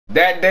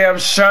That damn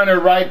shiner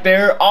right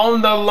there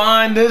on the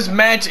line. This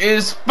match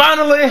is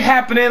finally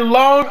happening.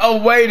 Long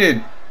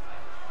awaited.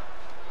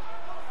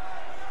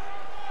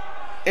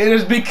 It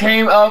has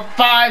become a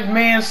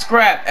 5-man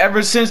scrap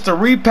ever since the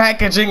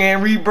repackaging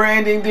and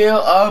rebranding deal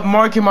of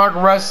Marky Mark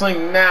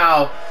Wrestling,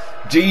 now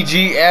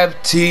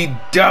Ggftw.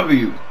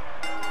 These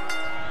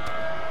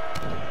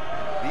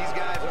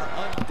guys are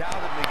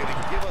undoubtedly going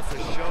to give us a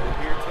show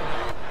here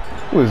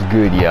tonight. What's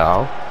good,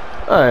 y'all?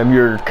 I am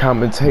your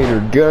commentator,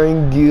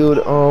 GUNGUILD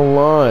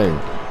Online.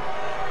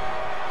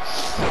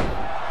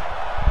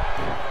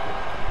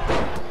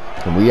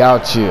 And we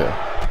out here.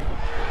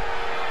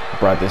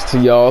 Brought this to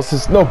y'all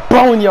since no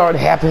boneyard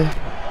happened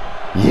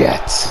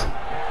yet.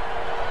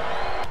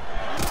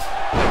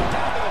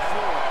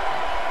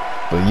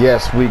 But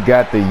yes, we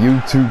got the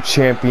YouTube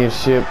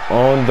Championship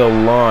on the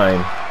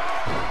line.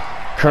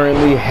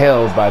 Currently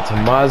held by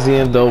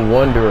TOMASSIAN the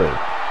Wanderer.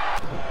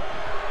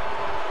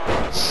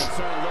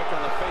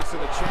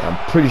 I'm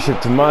pretty sure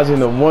TOMASSIAN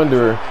the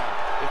Wanderer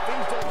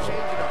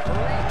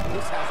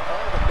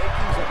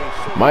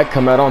might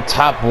come out on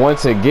top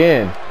once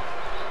again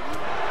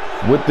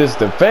with this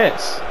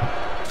defense.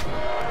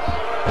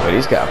 But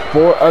he's got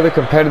 4 other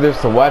competitors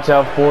to watch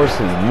out for,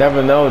 so you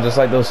never know. Just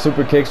like those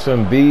super kicks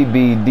from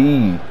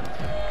BBD,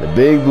 the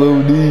Big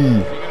Blue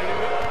D.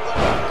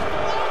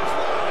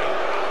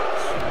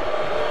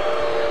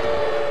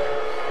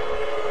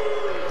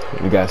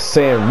 We got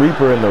SAIYAN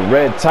Reaper in the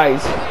red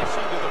tights.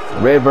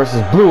 Red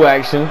versus blue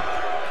action.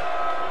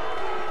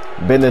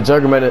 Ben the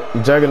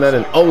Juggernaut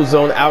and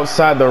Ozone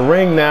outside the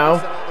ring now.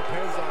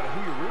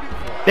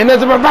 And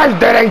there's a reverse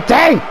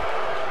DDT!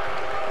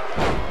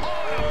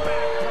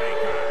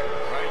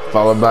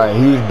 Followed by a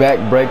huge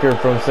backbreaker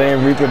from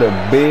SAIYAN Reaper, the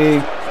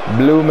Big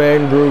Blue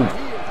Man Group.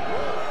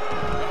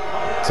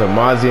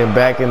 TOMASSIAN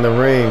back in the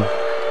ring,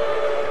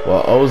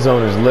 while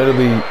Ozone is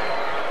literally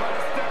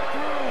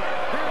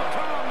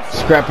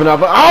scrapping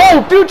off.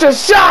 Oh, future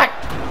shot!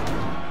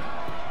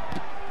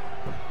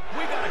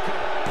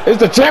 Is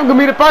the champ gonna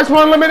be the first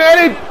one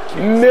eliminated?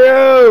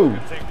 No!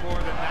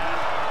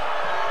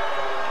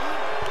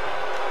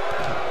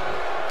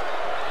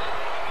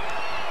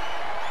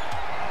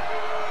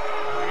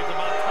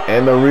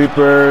 And the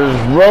Reapers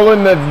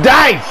rolling the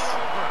dice.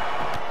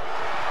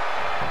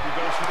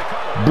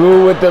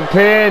 Blue with the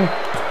pin.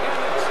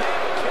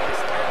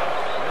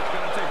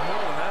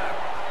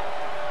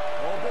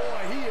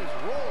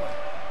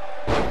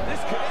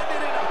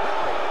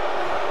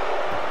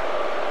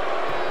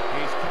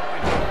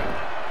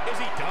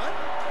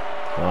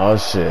 Oh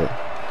shit.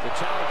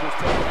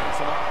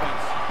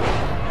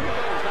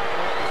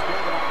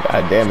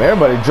 God damn,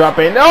 everybody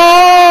dropping.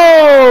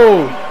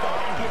 Oh!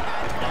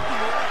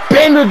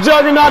 Ben the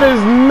Juggernaut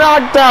is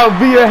knocked out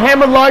via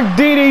hammerlock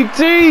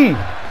DDT.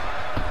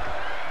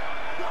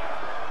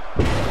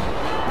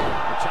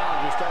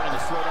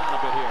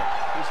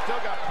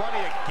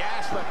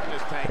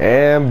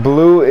 And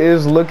Blue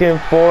is looking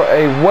for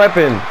a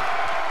weapon.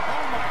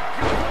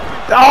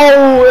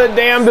 Oh, a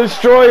damn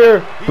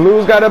destroyer.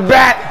 Blue's got a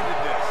bat.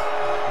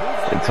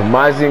 And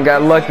TOMASSIAN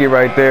got lucky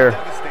right there.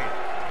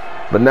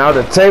 But now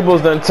the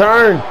tables done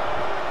turned.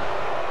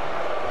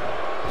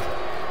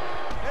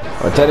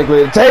 Or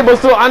technically the table's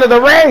still under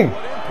the ring.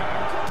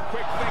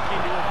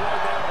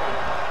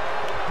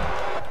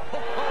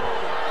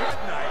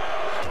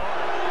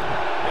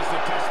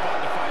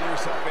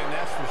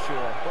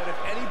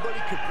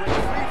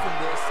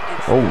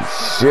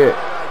 Oh shit.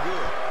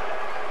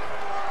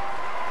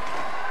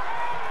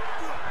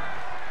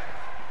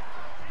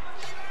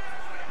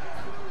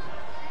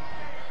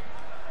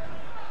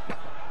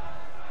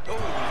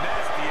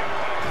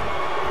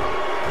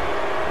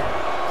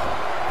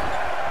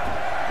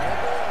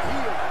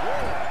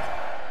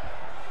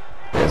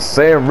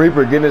 SAIYAN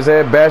Reaper getting his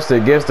head bashed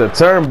against the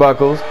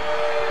turnbuckles.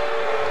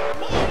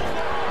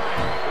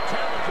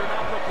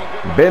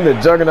 Ben the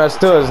Juggernaut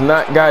still has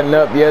not gotten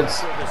up yet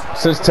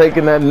since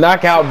taking that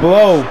knockout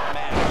blow.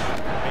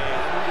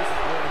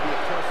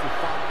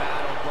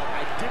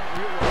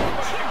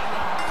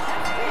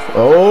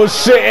 Oh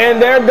shit,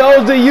 and there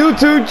goes the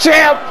YouTube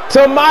champ,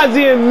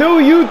 TOMASSIAN, new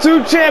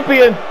YouTube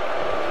champion.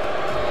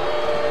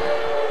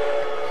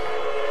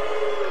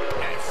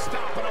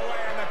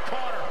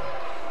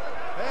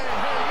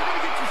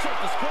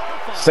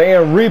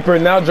 SAIYAN Reaper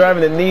now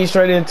driving the knee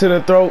straight into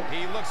the throat.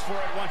 He looks for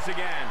it once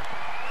again.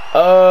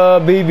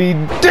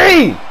 BBD. The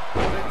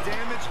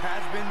damage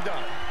has been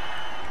done.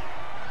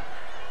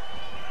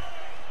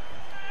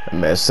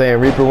 Man,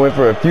 SAIYAN Reaper went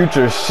for a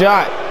future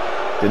shot.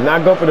 Did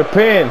not go for the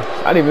pin.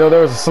 I didn't even know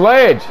there was a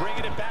sledge.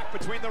 Bringing it back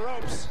between the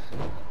ropes.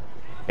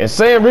 And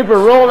SAIYAN Reaper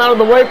rolling out of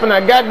the way from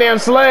that goddamn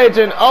sledge,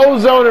 and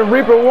Ozone and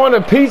Reaper want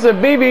a piece of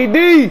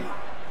BBD.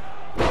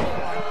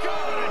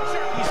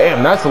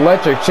 Damn, that's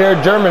electric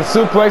chair German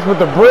suplex with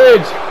the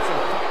bridge. He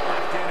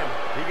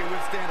can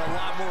withstand a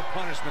lot more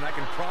punishment, I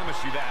can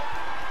promise you that.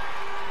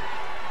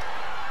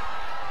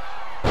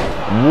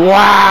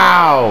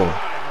 Wow.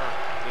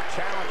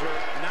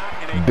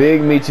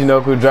 Big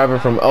Michinoku driver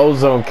from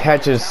Ozone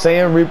catches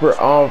SAIYAN Reaper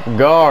off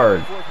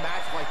guard.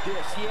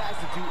 this, he has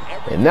to do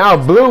everything. And now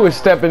Blue is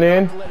stepping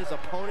in. Let his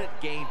opponent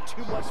gain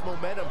too much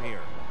momentum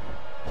here.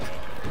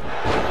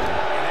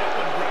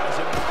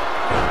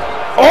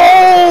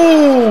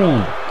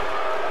 Oh!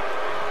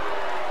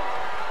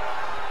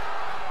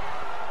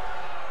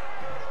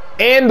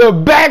 And the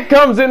back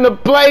comes into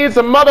play. It's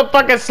a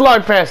motherfucking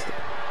slugfest.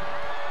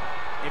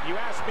 If you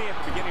asked me at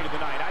the beginning of the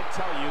night, I'd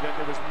tell you that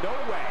there was no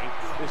way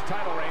this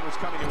title reign was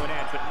coming to an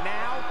end. But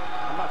now,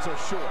 I'm not so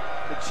sure.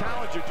 The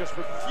challenger just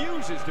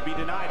refuses to be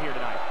denied here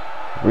tonight.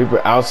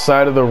 Reaper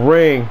outside of the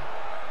ring.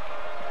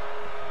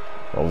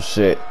 Oh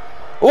shit.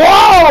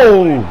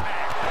 Whoa!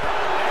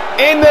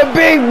 And the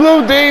big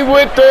Blue D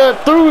with the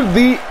through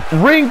the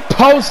ring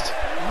post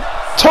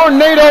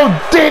tornado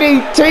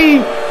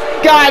DDT.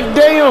 God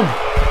damn.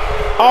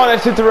 All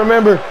that shit to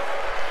remember.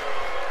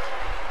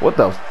 What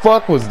the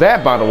fuck was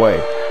that, by the way?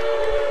 Going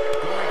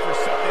for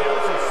something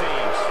else, it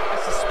seems. I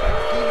suspect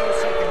he knows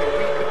something that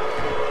we don't.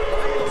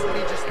 Why else would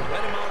he just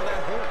let him out of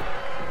that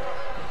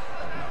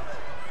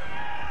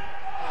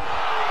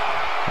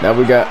hole? Now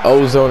we got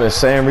Ozone and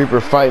Sam Reaper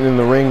fighting in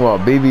the ring while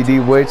BBD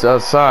waits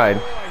outside.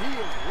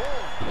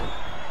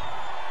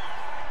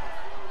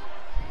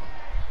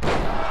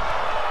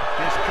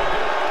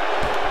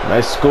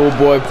 Nice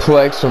schoolboy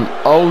plex from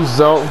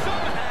Ozone.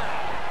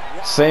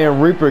 Sam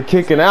Reaper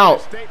kicking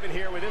out. Statement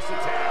here with this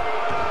attack.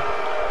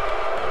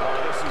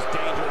 Oh, this is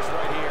dangerous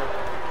right here.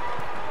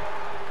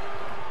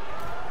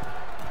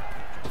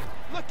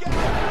 Look at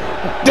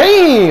it.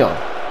 Damn!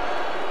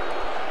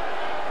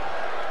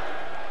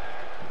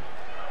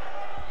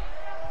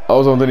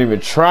 Ozone didn't even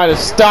try to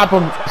stop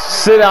him.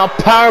 Sit out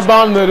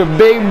powerbomb to the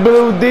big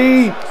Blue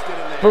D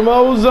from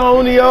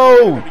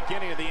Ozonio.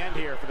 Beginning of the end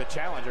here for the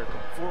challenger.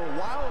 For a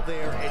while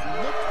there, it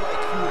looked like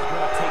he was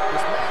going to take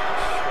this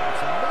match.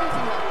 It's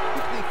amazing how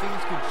quickly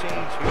things can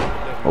change here.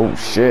 Oh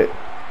shit.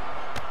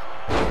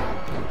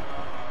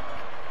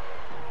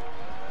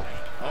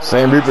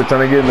 Sam Reaper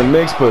trying to get in the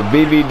mix, but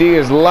BBD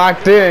is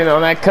locked in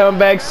on that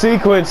comeback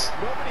sequence.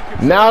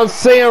 Now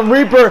Sam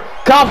Reaper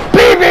caught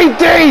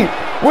BBD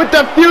with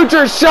the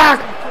future shock.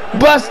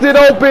 Busted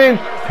open.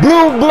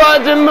 Blue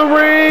blood in the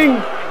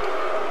ring.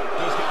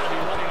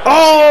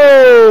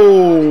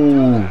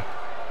 Oh!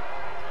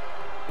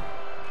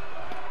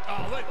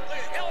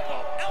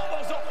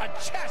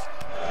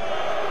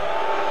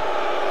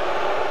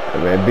 Hey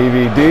man,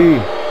 BBD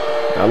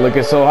not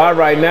looking so hot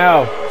right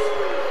now.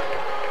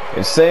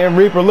 And Sam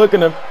Reaper looking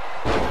to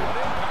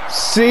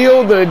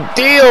seal the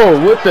deal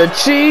with the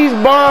cheese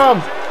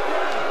bomb.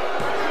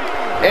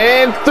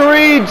 And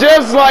 3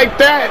 just like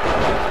that.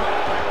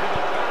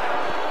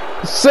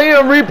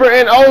 Sam Reaper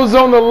and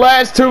Ozone, the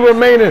last 2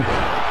 remaining.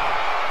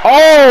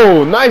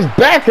 Oh, nice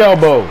back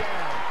elbow. In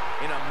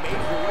a major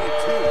way,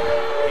 too.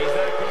 He's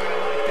not going to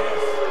like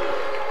this.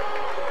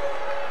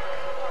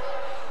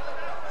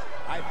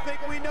 I think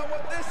we know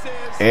what this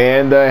is.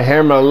 And the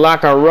hammer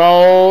locker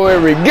roll. Here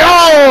we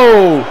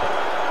go.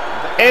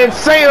 And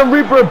Sam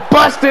Reaper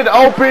busted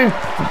open.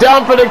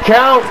 Down for the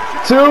count.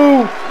 2.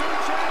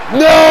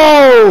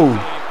 No.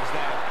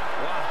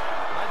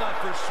 I thought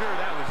for sure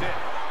that was it.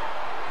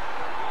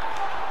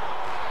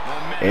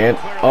 And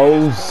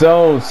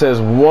Ozone says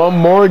one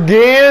more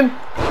again.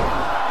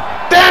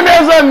 Then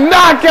there's a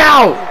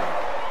knockout.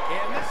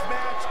 And this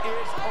match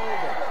is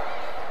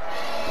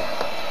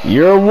over.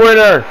 Your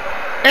winner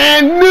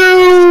and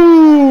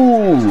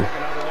new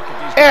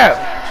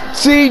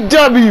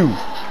FTW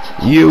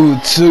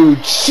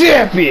YouTube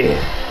champion,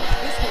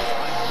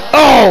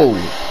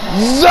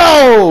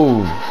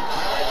 Ozone.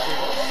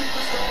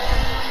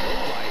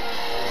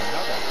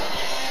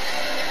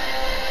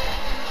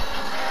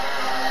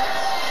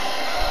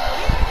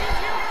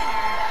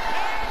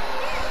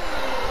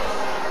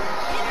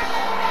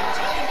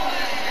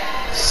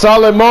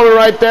 Solid moment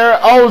right there.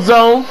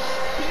 Ozone.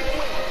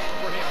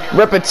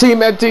 Reppin'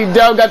 Team FTW.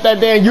 Got that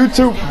damn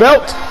YouTube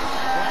belt.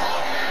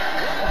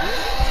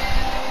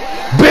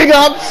 Big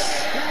ups.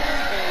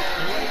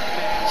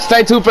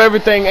 Stay tuned for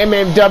everything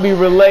MMW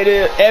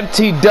related,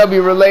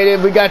 FTW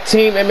related. We got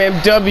Team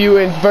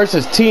MMW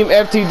versus Team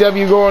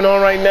FTW going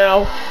on right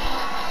now.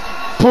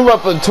 Pull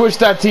up on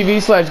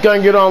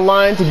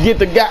twitch.tv/GUNGUILD to get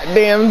the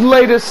goddamn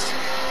latest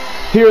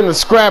here in the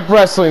scrap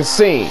wrestling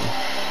scene.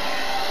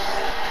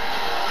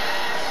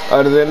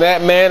 Other than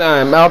that, man,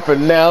 I'm out for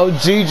now.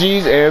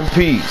 GG's and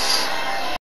peace.